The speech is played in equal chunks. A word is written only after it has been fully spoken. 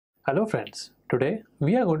Hello friends, today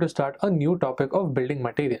we are going to start a new topic of building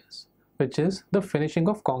materials, which is the finishing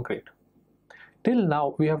of concrete. Till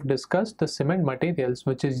now we have discussed the cement materials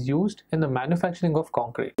which is used in the manufacturing of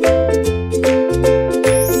concrete.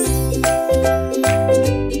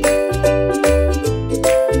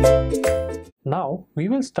 Now we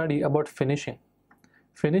will study about finishing.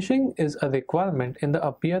 Finishing is a requirement in the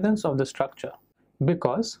appearance of the structure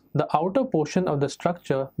because the outer portion of the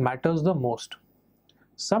structure matters the most.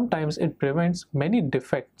 Sometimes it prevents many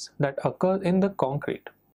defects that occur in the concrete.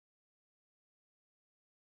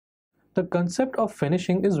 The concept of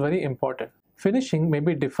finishing is very important. Finishing may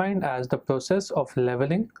be defined as the process of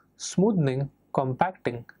leveling, smoothing,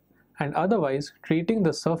 compacting, and otherwise treating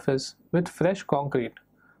the surface with fresh concrete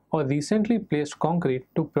or recently placed concrete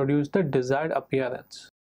to produce the desired appearance.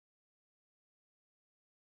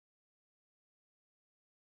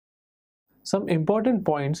 Some important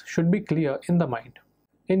points should be clear in the mind.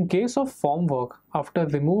 In case of formwork, after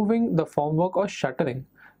removing the formwork or shuttering,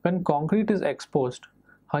 when concrete is exposed,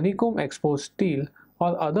 honeycomb exposed steel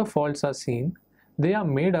or other faults are seen, they are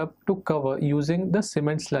made up to cover using the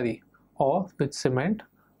cement slurry or with cement,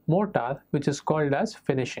 mortar, which is called as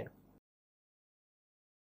finishing.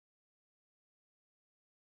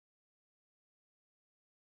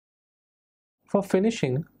 For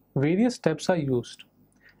finishing, various steps are used.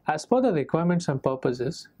 As per the requirements and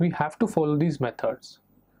purposes, we have to follow these methods.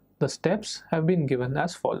 The steps have been given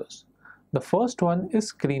as follows. The first one is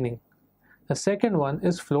screening, the second one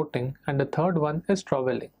is floating, and the third one is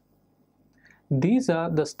troweling. These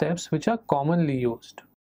are the steps which are commonly used.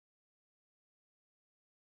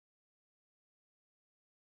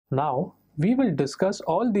 Now, we will discuss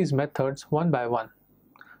all these methods one by one.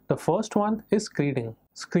 The first one is screeding.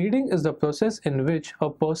 Screeding is the process in which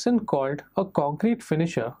a person called a concrete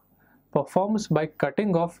finisher performs by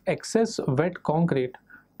cutting off excess wet concrete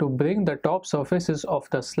to bring the top surfaces of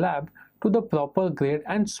the slab to the proper grade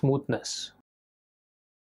and smoothness.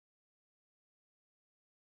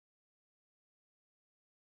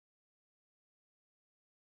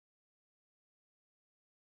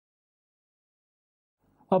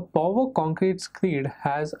 A power concrete screed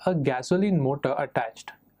has a gasoline motor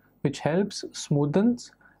attached, which helps smoothens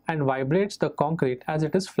and vibrates the concrete as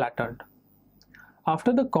it is flattened.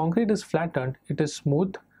 After the concrete is flattened, it is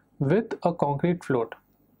smoothed with a concrete float.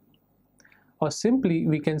 Or simply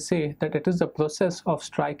we can say that it is the process of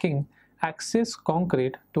striking excess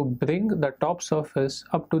concrete to bring the top surface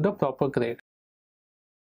up to the proper grade.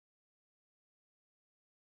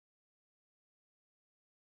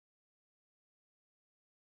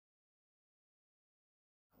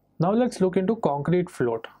 Now let's look into concrete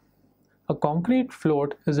float. A concrete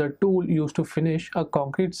float is a tool used to finish a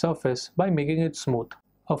concrete surface by making it smooth.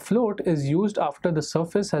 A float is used after the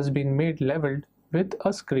surface has been made leveled with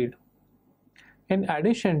a screed. In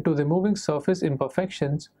addition to removing surface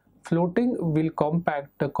imperfections, floating will compact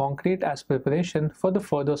the concrete as preparation for the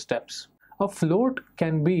further steps. A float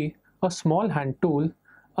can be a small hand tool,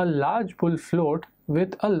 a large bull float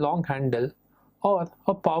with a long handle, or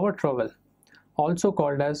a power trowel, also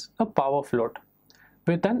called as a power float,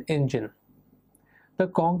 with an engine. The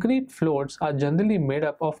concrete floats are generally made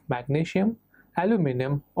up of magnesium,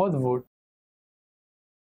 aluminum, or wood.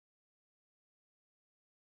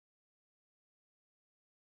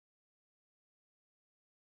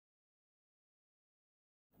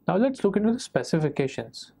 Now let's look into the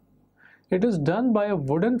specifications. It is done by a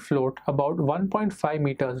wooden float about 1.5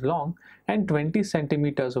 meters long and 20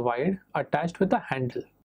 centimeters wide attached with a handle.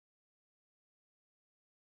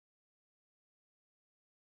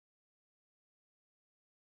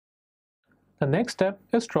 The next step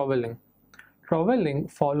is troweling. Troweling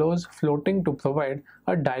follows floating to provide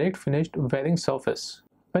a direct finished wearing surface.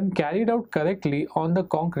 When carried out correctly on the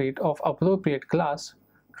concrete of appropriate class,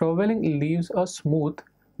 troweling leaves a smooth,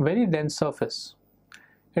 very dense surface.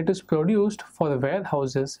 It is produced for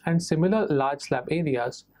warehouses and similar large slab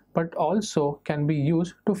areas, but also can be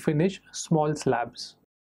used to finish small slabs.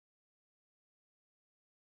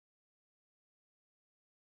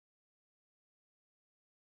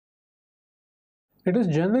 It is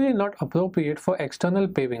generally not appropriate for external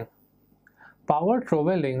paving. Power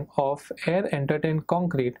troweling of air-entertained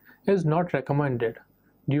concrete is not recommended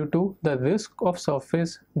due to the risk of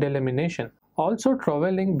surface delamination. Also,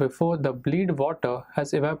 troweling before the bleed water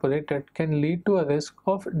has evaporated can lead to a risk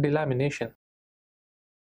of delamination.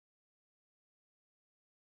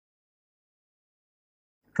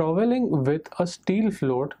 Troweling with a steel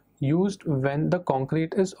float used when the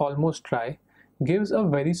concrete is almost dry gives a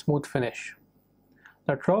very smooth finish.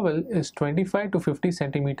 The trowel is 25 to 50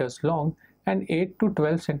 centimeters long and 8 to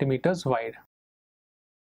 12 centimeters wide.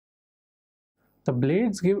 The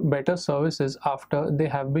blades give better services after they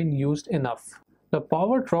have been used enough. The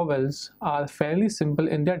power trowels are fairly simple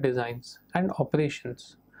in their designs and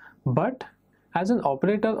operations, but as an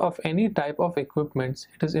operator of any type of equipment,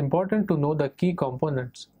 it is important to know the key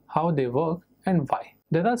components, how they work and why.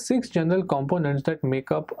 There are 6 general components that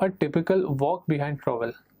make up a typical walk-behind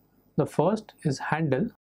trowel. The first is handle.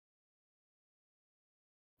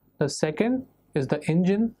 The second is the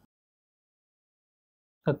engine.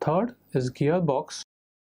 The third is gearbox.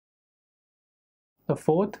 The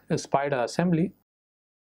fourth is spider assembly.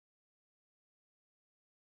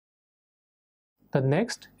 The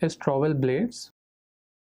next is trowel blades.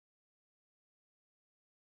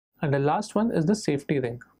 And the last one is the safety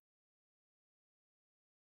ring.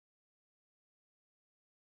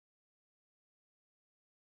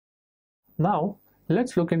 Now,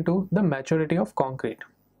 let's look into the maturity of concrete.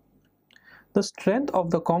 The strength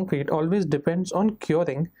of the concrete always depends on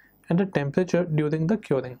curing and the temperature during the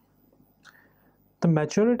curing. The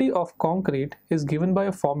maturity of concrete is given by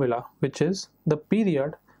a formula, which is the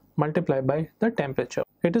period multiplied by the temperature.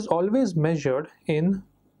 It is always measured in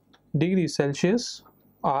degrees Celsius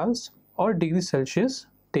hours or degrees Celsius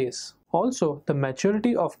days. Also, the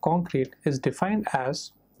maturity of concrete is defined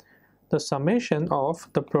as the summation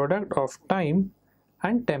of the product of time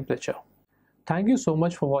and temperature. Thank you so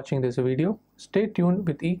much for watching this video. Stay tuned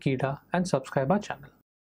with Ekeeda and subscribe our channel.